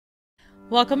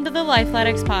Welcome to the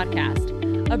Lifeletics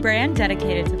Podcast, a brand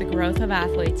dedicated to the growth of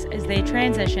athletes as they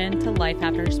transition to life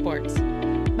after sports.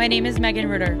 My name is Megan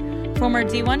Rutter, former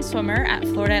D1 swimmer at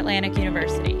Florida Atlantic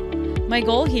University. My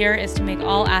goal here is to make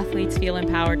all athletes feel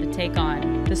empowered to take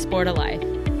on the sport of life.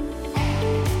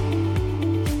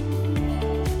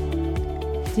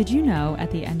 Did you know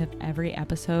at the end of every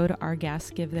episode, our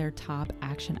guests give their top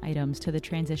action items to the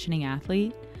transitioning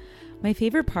athlete? My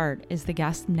favorite part is the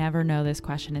guests never know this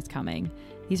question is coming.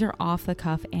 These are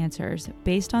off-the-cuff answers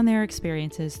based on their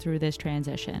experiences through this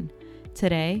transition.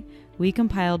 Today, we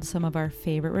compiled some of our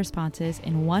favorite responses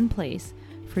in one place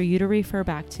for you to refer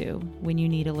back to when you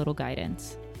need a little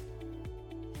guidance.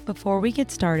 Before we get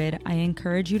started, I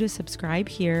encourage you to subscribe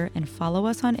here and follow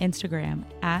us on Instagram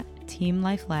at Team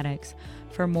Lifeletics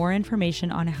for more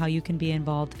information on how you can be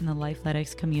involved in the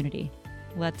Lifeletics community.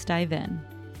 Let's dive in.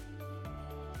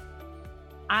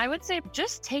 I would say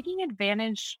just taking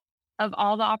advantage of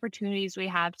all the opportunities we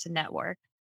have to network.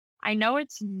 I know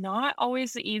it's not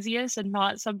always the easiest and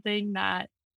not something that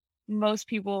most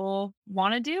people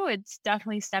want to do. It's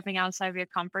definitely stepping outside of your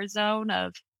comfort zone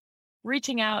of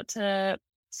reaching out to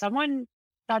someone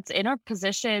that's in a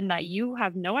position that you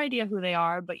have no idea who they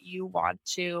are, but you want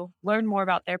to learn more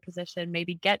about their position,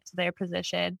 maybe get to their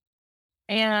position.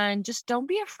 And just don't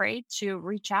be afraid to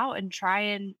reach out and try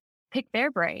and pick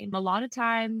their brain. A lot of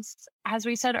times, as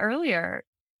we said earlier,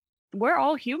 we're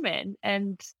all human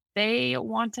and they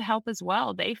want to help as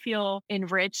well. They feel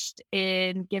enriched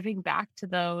in giving back to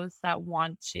those that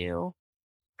want to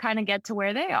kind of get to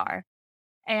where they are.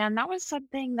 And that was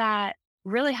something that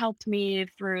really helped me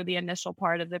through the initial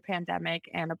part of the pandemic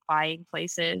and applying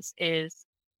places is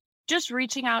just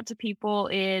reaching out to people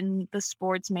in the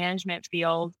sports management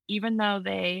field, even though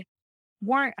they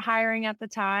weren't hiring at the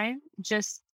time,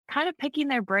 just kind of picking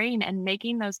their brain and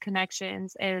making those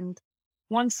connections. And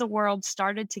once the world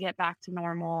started to get back to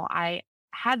normal, I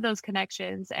had those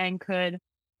connections and could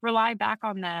rely back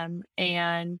on them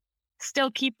and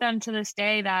still keep them to this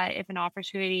day that if an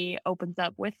opportunity opens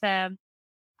up with them,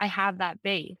 I have that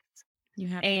base. You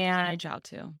have to reach out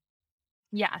to.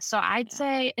 Yeah. So I'd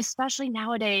say, especially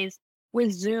nowadays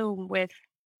with Zoom, with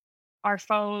our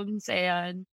phones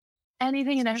and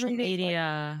anything and Social everything.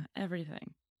 Media,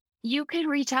 everything. You can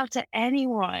reach out to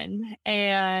anyone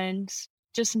and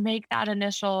just make that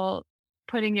initial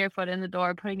putting your foot in the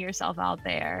door, putting yourself out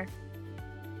there.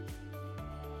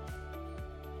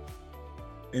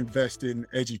 Invest in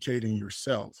educating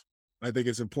yourself. I think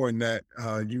it's important that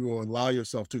you will allow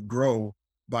yourself to grow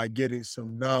by getting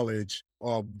some knowledge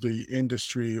of the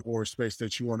industry or space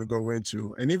that you want to go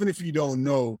into. And even if you don't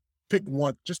know, pick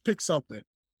one, just pick something.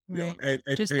 Right. You know,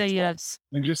 and just say yes.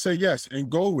 And just say yes and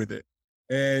go with it.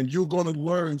 And you're going to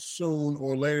learn soon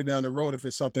or later down the road if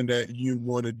it's something that you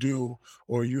want to do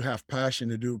or you have passion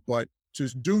to do. But to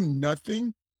do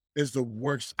nothing is the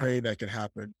worst thing that can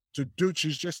happen. To do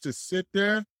just to sit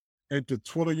there and to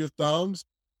twiddle your thumbs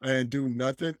and do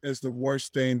nothing is the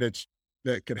worst thing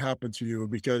that could happen to you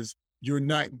because you're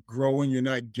not growing, you're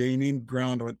not gaining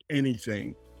ground on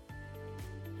anything.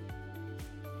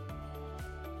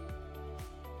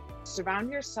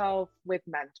 Surround yourself with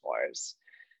mentors.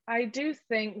 I do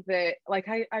think that, like,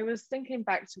 I was thinking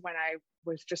back to when I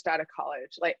was just out of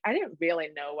college, like, I didn't really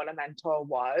know what a mentor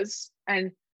was.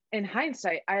 And in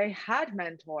hindsight, I had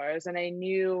mentors and I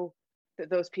knew that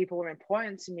those people were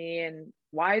important to me and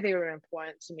why they were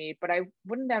important to me, but I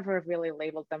would never have really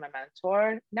labeled them a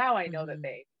mentor. Now I know that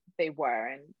they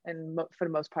were and for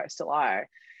the most part still are.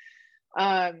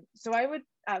 So I would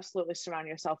absolutely surround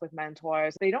yourself with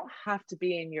mentors. They don't have to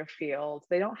be in your field.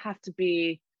 They don't have to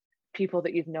be people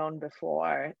that you've known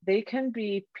before. They can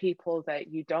be people that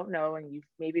you don't know and you've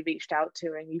maybe reached out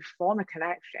to and you form a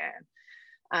connection.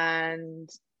 And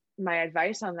my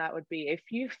advice on that would be, if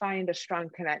you find a strong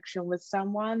connection with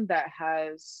someone that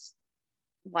has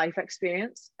life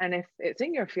experience, and if it's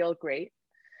in your field, great,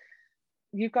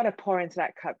 you've got to pour into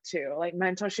that cup too. Like,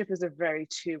 mentorship is a very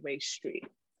two-way street.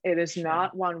 It is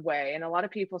not one way. And a lot of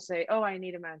people say, oh, I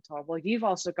need a mentor. Well, you've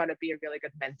also got to be a really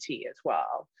good mentee as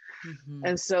well. Mm-hmm.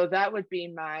 And so that would be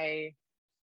my,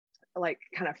 like,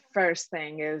 kind of first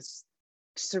thing is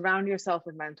surround yourself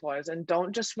with mentors and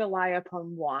don't just rely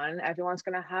upon one. Everyone's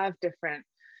going to have different,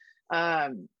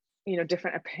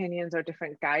 different opinions or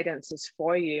different guidances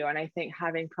for you. And I think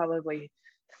having probably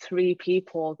 3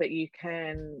 people that you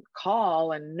can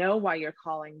call and know why you're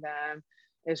calling them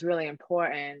is really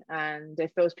important. And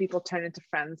if those people turn into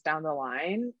friends down the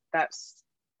line, that's,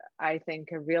 I think,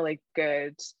 a really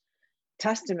good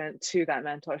testament to that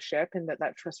mentorship and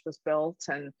that trust was built.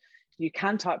 And you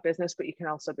can talk business, but you can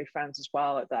also be friends as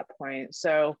well at that point.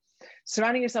 So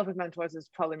surrounding yourself with mentors is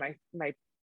probably my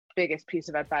biggest piece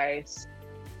of advice.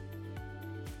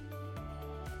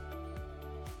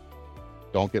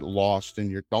 Don't get lost in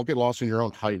your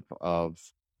own hype of,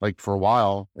 like, for a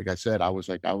while, like I said, I was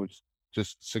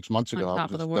just 6 months ago, I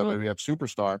was just WWF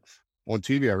superstar on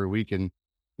TV every week. And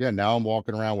yeah, now I'm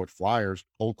walking around with flyers,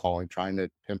 cold calling, trying to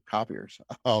pimp copiers.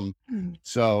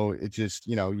 So it just,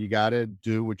 you got to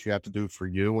do what you have to do for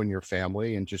you and your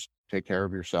family and just take care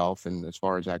of yourself. And as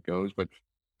far as that goes, but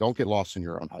don't get lost in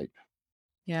your own hype.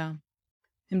 Yeah.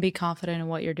 And be confident in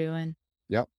what you're doing.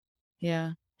 Yep.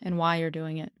 Yeah. And why you're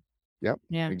doing it. Yep.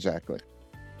 Yeah. Exactly.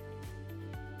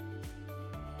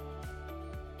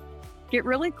 Get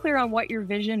really clear on what your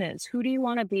vision is. Who do you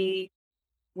want to be?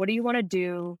 What do you want to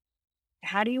do?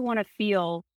 How do you want to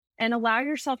feel? And allow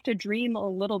yourself to dream a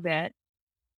little bit.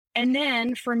 And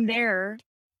then from there,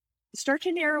 start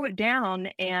to narrow it down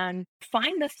and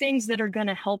find the things that are going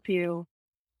to help you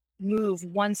move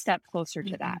one step closer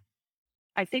to that.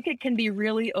 I think it can be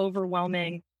really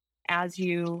overwhelming as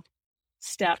you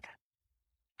step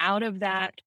out of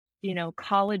that,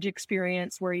 college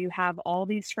experience where you have all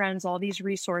these friends, all these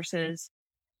resources,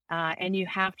 and you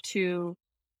have to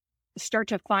start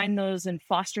to find those and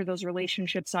foster those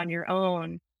relationships on your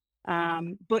own.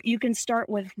 But you can start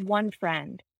with one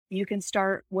friend. You can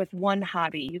start with one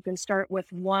hobby. You can start with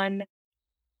one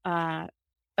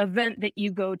event that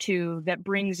you go to that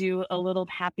brings you a little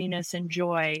happiness and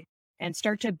joy, and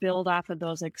start to build off of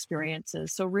those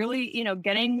experiences. So really,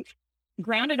 getting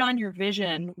grounded on your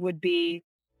vision would be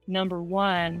number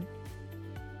one.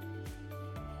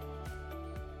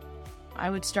 I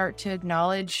would start to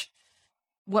acknowledge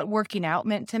what working out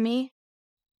meant to me,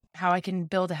 how I can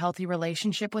build a healthy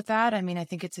relationship with that. I mean, I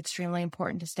think it's extremely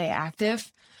important to stay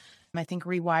active. I think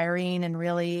rewiring and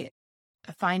really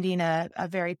finding a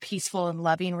very peaceful and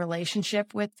loving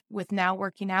relationship with now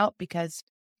working out, because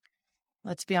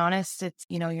let's be honest, it's,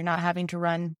 you're not having to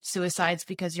run suicides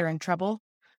because you're in trouble.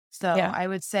 So yeah. I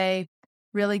would say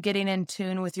really getting in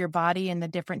tune with your body and the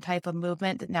different type of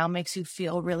movement that now makes you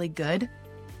feel really good.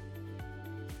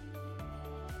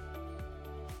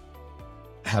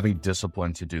 Having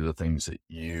discipline to do the things that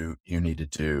you need to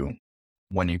do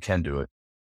when you can do it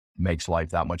makes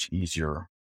life that much easier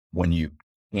when you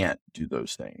can't do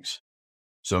those things.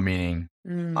 So meaning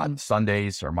on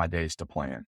Sundays are my days to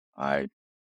plan. I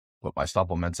put my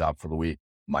supplements out for the week,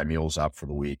 my meals out for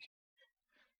the week.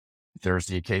 There's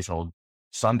the occasional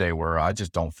Sunday where I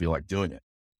just don't feel like doing it.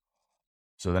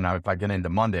 So then if I get into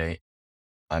Monday,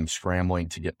 I'm scrambling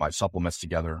to get my supplements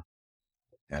together,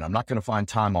 and I'm not going to find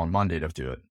time on Monday to do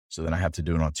it. So then I have to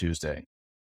do it on Tuesday.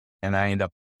 And I end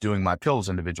up doing my pills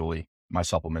individually, my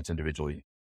supplements individually,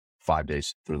 5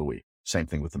 days through the week. Same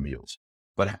thing with the meals.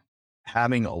 But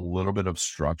having a little bit of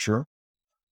structure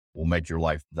will make your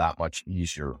life that much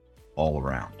easier all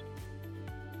around.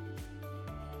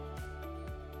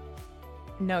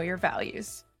 Know your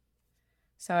values.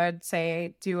 So I'd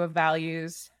say do a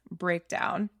values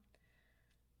breakdown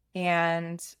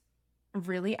and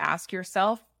really ask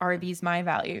yourself, are these my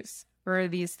values? Or are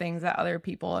these things that other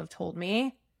people have told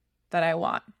me that I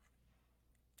want?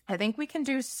 I think we can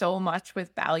do so much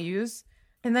with values.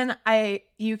 And then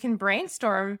you can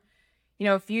brainstorm,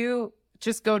 if you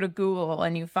just go to Google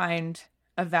and you find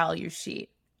a value sheet.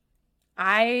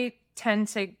 I tend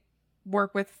to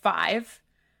work with 5,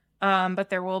 but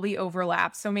there will be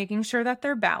overlap. So making sure that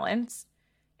they're balanced.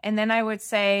 And then I would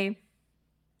say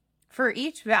for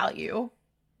each value,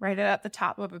 write it at the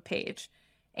top of a page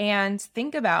and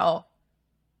think about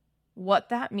what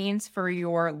that means for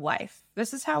your life.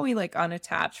 This is how we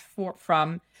unattach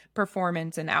from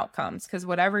performance and outcomes, because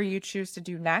whatever you choose to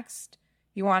do next,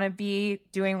 you want to be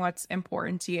doing what's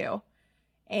important to you.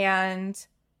 And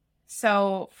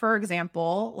so, for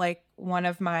example, one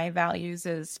of my values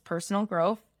is personal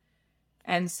growth.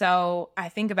 And so I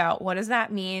think about, what does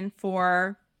that mean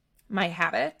for my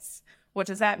habits? What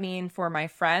does that mean for my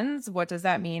friends? What does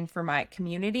that mean for my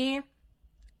community?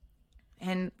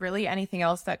 And really anything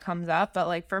else that comes up.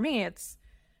 But for me,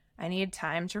 I need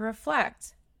time to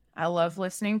reflect. I love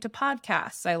listening to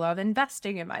podcasts. I love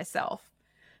investing in myself.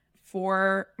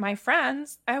 For my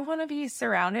friends, I want to be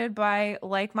surrounded by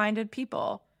like-minded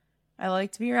people. I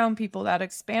like to be around people that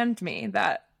expand me,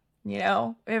 that,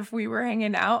 if we were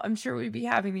hanging out, I'm sure we'd be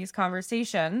having these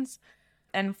conversations.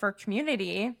 And for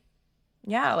community,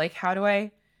 yeah, how do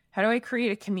I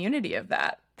create a community of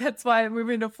that? That's why I'm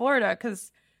moving to Florida,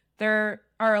 because there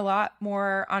are a lot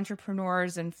more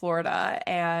entrepreneurs in Florida,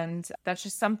 and that's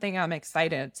just something I'm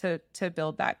excited to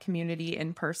build that community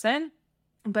in person.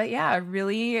 But yeah,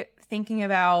 really thinking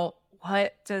about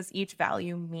what does each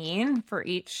value mean for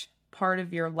each part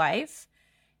of your life,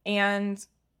 and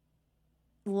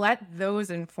let those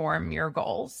inform your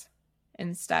goals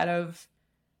instead of,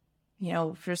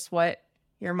 just what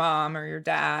your mom or your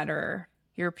dad or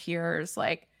your peers,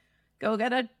 like, go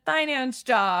get a finance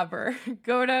job or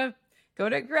go to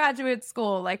graduate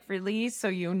school, like, release, so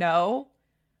you know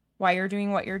why you're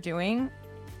doing what you're doing.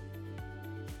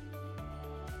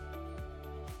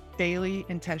 Daily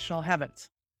intentional habits,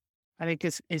 I think,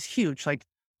 is huge. Like,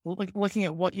 looking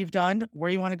at what you've done, where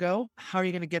you want to go, how are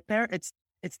you going to get there? It's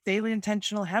daily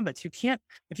intentional habits. You can't,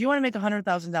 if you want to make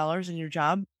 $100,000 in your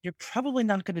job, you're probably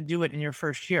not going to do it in your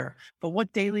first year. But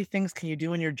what daily things can you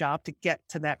do in your job to get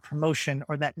to that promotion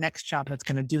or that next job that's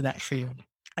going to do that for you?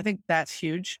 I think that's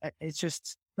huge. It's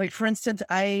just like, for instance,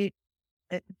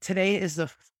 today is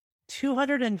the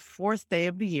 204th day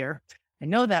of the year. I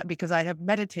know that because I have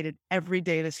meditated every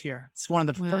day this year. It's one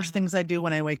of the first things I do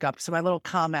when I wake up. So my little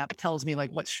Calm app tells me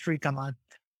like what streak I'm on.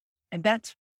 And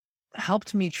that's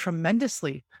helped me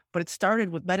tremendously. But it started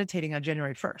with meditating on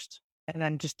January 1st and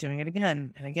then just doing it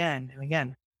again and again and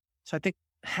again. So I think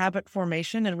habit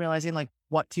formation and realizing like,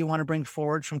 what do you want to bring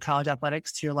forward from college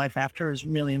athletics to your life after is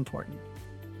really important.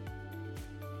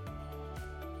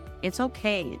 It's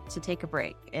okay to take a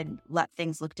break and let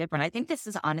things look different. I think this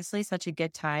is honestly such a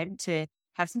good time to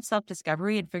have some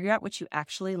self-discovery and figure out what you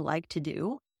actually like to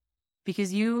do,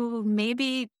 because you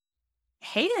maybe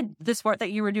hated the sport that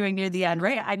you were doing near the end,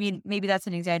 right? I mean, maybe that's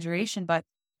an exaggeration, but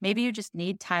maybe you just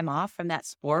need time off from that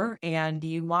sport and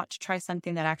you want to try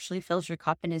something that actually fills your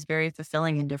cup and is very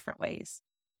fulfilling in different ways.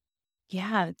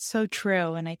 Yeah, it's so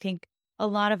true. And I think a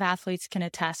lot of athletes can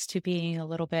attest to being a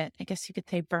little bit, I guess you could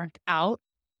say, burnt out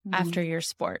after your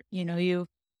sport. You've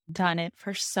done it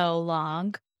for so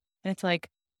long and it's like,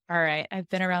 all right, I've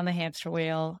been around the hamster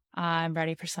wheel. I'm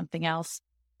ready for something else.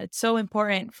 It's so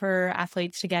important for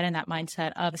athletes to get in that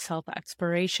mindset of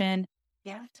self-exploration.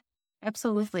 Yeah,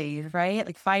 absolutely. Right.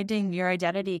 Like finding your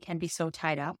identity can be so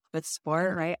tied up with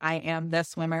sport, right? I am the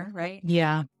swimmer, right?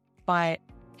 Yeah. But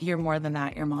you're more than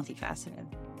that. You're multifaceted.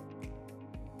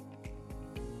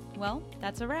 Well,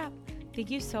 that's a wrap. Thank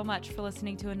you so much for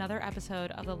listening to another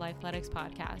episode of the Lifeletics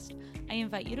podcast. I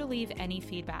invite you to leave any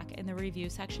feedback in the review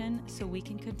section so we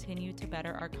can continue to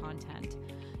better our content.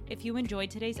 If you enjoyed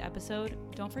today's episode,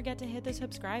 don't forget to hit the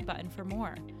subscribe button for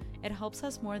more. It helps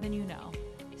us more than you know.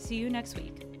 See you next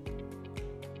week.